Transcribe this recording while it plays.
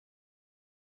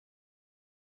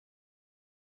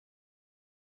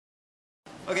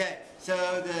Okay, so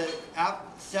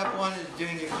step one is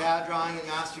doing your CAD drawing in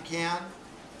MasterCam.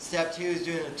 Step two is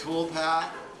doing a tool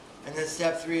path. And then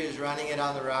step three is running it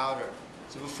on the router.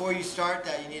 So before you start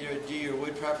that, you need to do your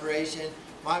wood preparation.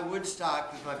 My wood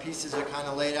stock, because my pieces are kind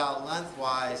of laid out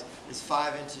lengthwise, is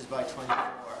 5 inches by 24.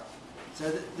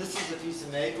 So this is a piece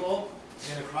of maple.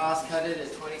 I'm going to cross cut it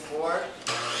at 24.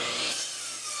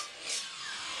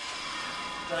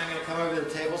 Then I'm going to come over to the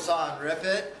table saw and rip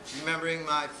it, remembering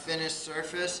my finished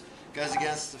surface goes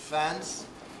against the fence.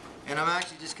 And I'm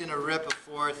actually just going to rip a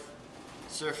 4th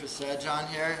surface edge on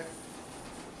here.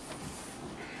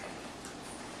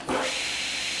 I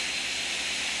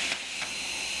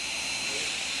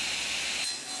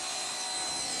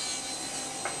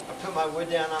put my wood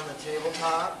down on the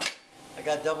tabletop. I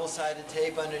got double-sided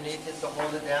tape underneath it to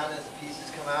hold it down as the pieces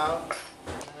come out.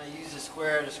 And I use a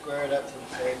square to square it up to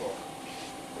the table.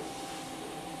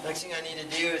 Next thing I need to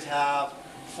do is have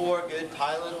 4 good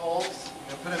pilot holes.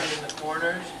 I'm going to put them in the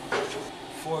corners.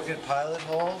 4 good pilot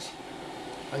holes.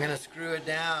 I'm going to screw it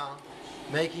down,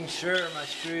 making sure my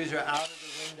screws are out of the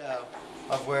window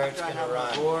of where it's going to run. I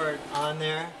have my board on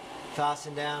there,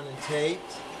 fastened down and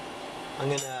taped. I'm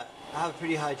going to have a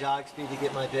pretty high jog speed to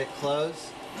get my bit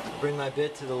close. Bring my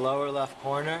bit to the lower left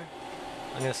corner.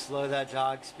 I'm going to slow that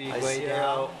jog speed way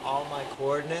down. All my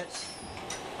coordinates.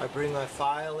 I bring my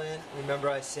file in. Remember,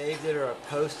 I saved it or I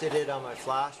posted it on my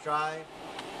flash drive,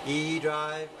 EE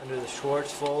drive, under the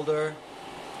Schwartz folder.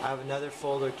 I have another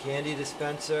folder, Candy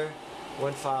Dispenser,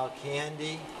 1 file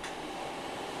Candy,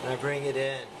 and I bring it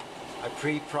in. I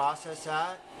pre-process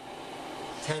that,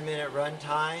 10-minute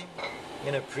runtime. I'm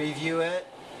going to preview it.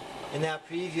 In that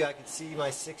preview, I can see my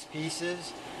 6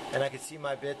 pieces, and I can see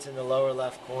my bits in the lower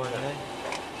left corner.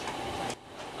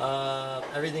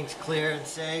 Everything's clear and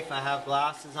safe. I have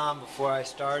glasses on before I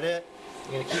start it.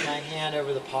 I'm going to keep my hand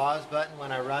over the pause button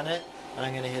when I run it, and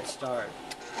I'm going to hit start.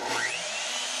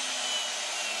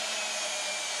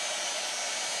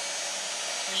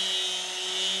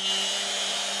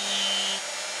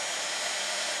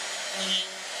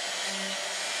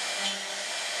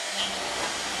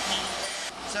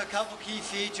 So a couple key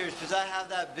features, because I have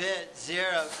that bit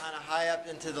 0 kind of high up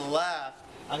into the left,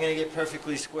 I'm going to get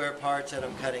perfectly square parts that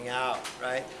I'm cutting out,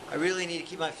 right? I really need to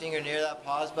keep my finger near that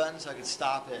pause button so I can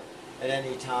stop it at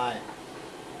any time.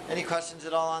 Any questions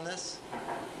at all on this?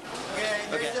 Okay,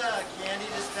 here's a candy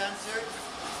dispenser.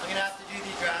 I'm going to have to do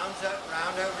these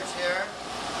roundovers here.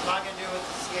 I'm not going to do it with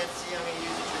the CNC, I'm going to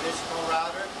use a traditional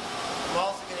router. I'm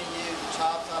also going to use the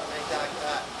chop saw to make that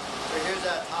cut. So here's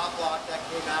that top block that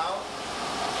came out.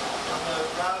 On the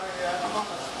router here, I'm on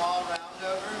a small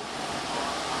roundover.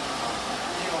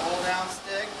 Using a hold down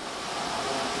stick.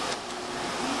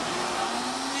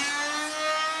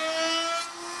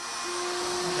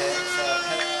 Okay, so I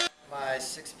cut out my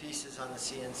 6 pieces on the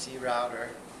CNC router.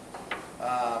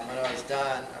 When I was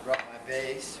done, I brought my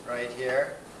base right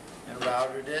here and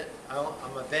routed it.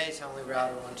 On my base, I only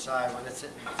routed one side. When it's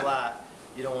sitting flat,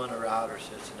 you don't want a router,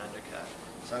 so it's an undercut.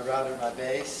 So I routed my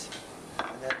base,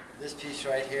 and then this piece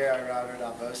right here, I routed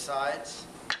on both sides.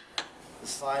 The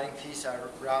sliding piece, I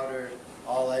routed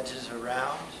all edges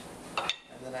around,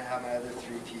 and then I have my other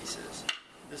 3 pieces.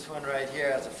 This one right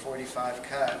here has a 45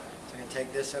 cut, so I'm going to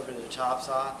take this over to the chop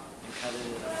saw and cut it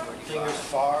in a 45. Fingers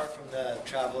far from the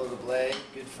travel of the blade,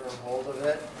 good firm hold of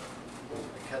it. I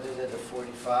cut it at a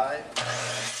 45.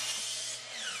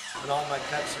 When all my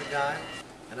cuts are done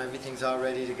and everything's all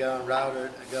ready to go and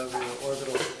routed, I go over to the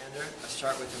orbital sander. I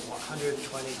start with a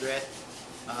 120 grit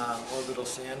orbital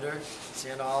sander,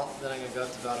 sand all. Then I'm going to go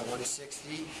up to about a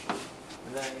 160.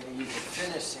 And then I'm going to use a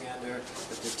finish sander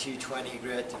with the 220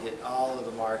 grit to get all of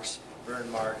the marks, burn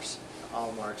marks,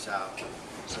 all marks out.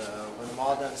 So when I'm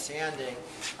all done sanding,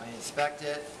 I inspect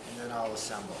it and then I'll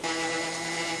assemble.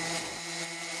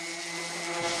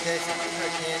 Okay, so this is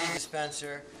our candy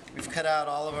dispenser. We've cut out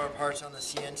all of our parts on the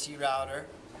CNC router.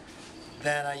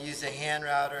 Then I used a hand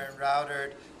router and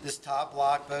routed this top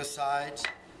block both sides,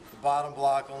 the bottom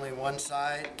block only one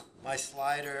side, my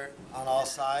slider on all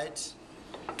sides.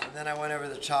 And then I went over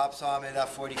the chop saw, made that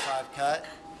 45 cut,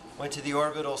 went to the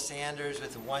orbital sanders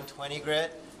with a 120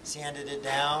 grit, sanded it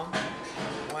down,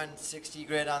 160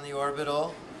 grit on the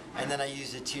orbital, and then I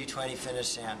used a 220 finish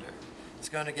sander. It's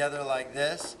going together like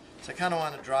this. So I kind of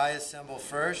want to dry assemble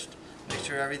first, make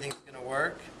sure everything's going to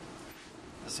work.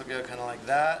 This will go kind of like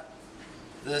that.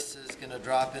 This is going to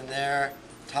drop in there.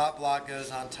 Top block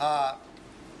goes on top,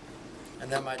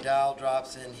 and then my dowel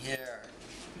drops in here.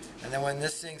 And then when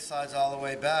this thing slides all the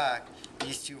way back,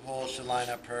 these 2 holes should line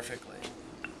up perfectly.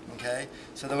 Okay?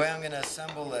 So the way I'm going to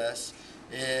assemble this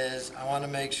is I want to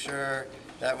make sure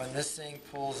that when this thing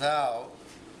pulls out,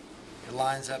 it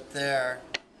lines up there,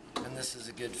 and this is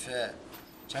a good fit.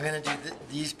 So I'm going to do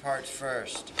these parts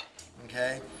first,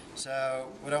 okay? So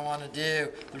what I want to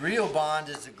do, the real bond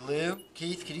is the glue.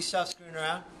 Keith, could you stop screwing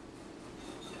around?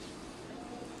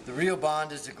 The real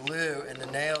bond is the glue, and the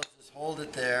nails just hold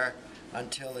it there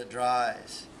until it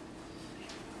dries.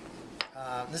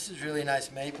 This is really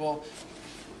nice maple.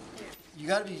 You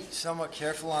got to be somewhat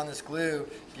careful on this glue,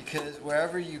 because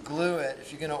wherever you glue it,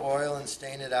 if you're going to oil and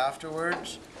stain it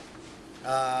afterwards,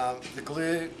 the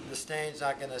stain's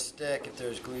not going to stick if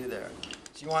there's glue there.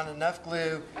 So you want enough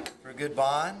glue for a good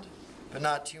bond, but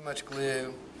not too much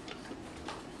glue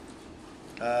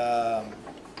that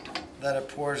it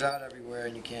pours out everywhere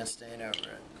and you can't stain over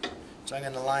it. So I'm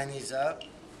going to line these up.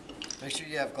 Make sure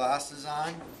you have glasses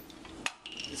on.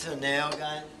 This is a nail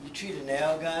gun. You treat a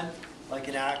nail gun like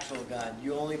an actual gun.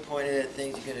 You only point it at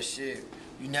things you're going to shoot.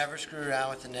 You never screw around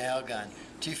with the nail gun.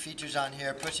 Two features on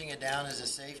here: pushing it down is a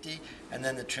safety, and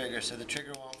then the trigger. So the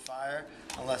trigger won't fire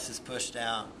unless it's pushed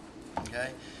down.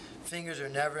 Okay? Fingers are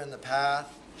never in the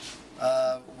path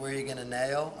of where you're going to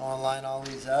nail. I want to line all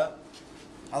these up.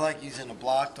 I like using a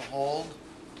block to hold,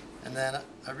 and then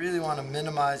I really want to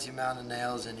minimize the amount of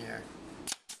nails in here.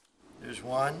 There's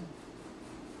 1,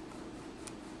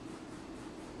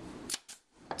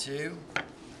 2,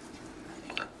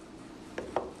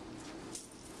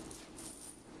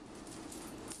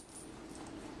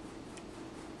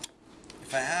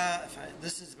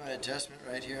 this is my adjustment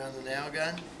right here on the nail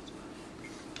gun,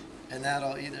 and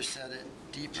that'll either set it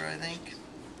deeper, I think.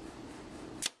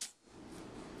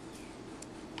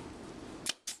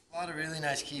 A lot of really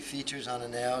nice key features on a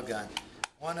nail gun.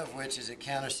 One of which is it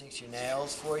countersinks your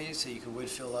nails for you, so you can wood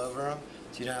fill over them,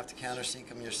 so you don't have to countersink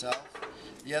them yourself.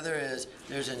 The other is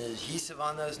there's an adhesive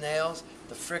on those nails.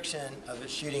 The friction of it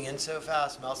shooting in so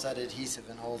fast melts that adhesive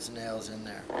and holds the nails in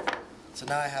there. So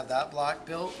now I have that block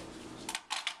built.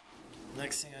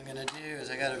 Next thing I'm going to do is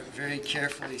I got to very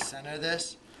carefully center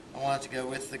this. I want it to go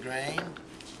with the grain.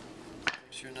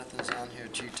 Make sure nothing's on here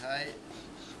too tight.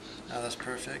 Now that's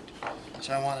perfect.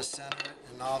 So I want to center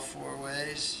it in all 4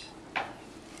 ways.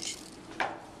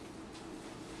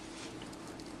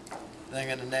 Then I'm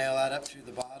going to nail that up through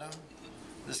the bottom.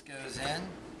 This goes in.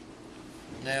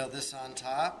 Nail this on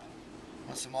top.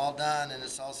 Once I'm all done and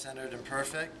it's all centered and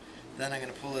perfect, then I'm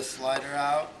going to pull this slider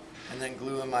out and then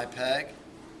glue in my peg.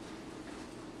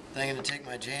 Then I'm going to take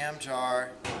my jam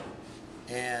jar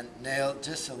and nail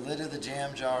just a lid of the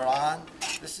jam jar on.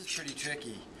 This is pretty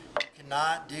tricky. You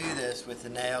cannot do this with the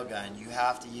nail gun. You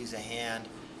have to use a hand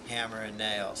hammer and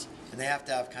nails. And they have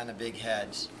to have kind of big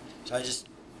heads. So I just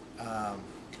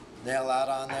nail out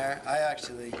on there. I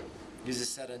actually use a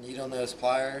set of needle nose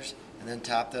pliers and then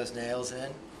tap those nails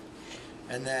in.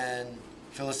 And then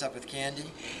fill this up with candy.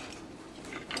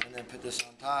 And then put this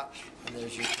on top. And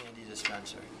there's your candy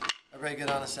dispenser. Everybody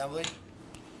good on assembly?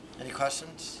 Any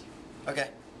questions? Okay,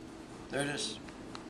 there it is.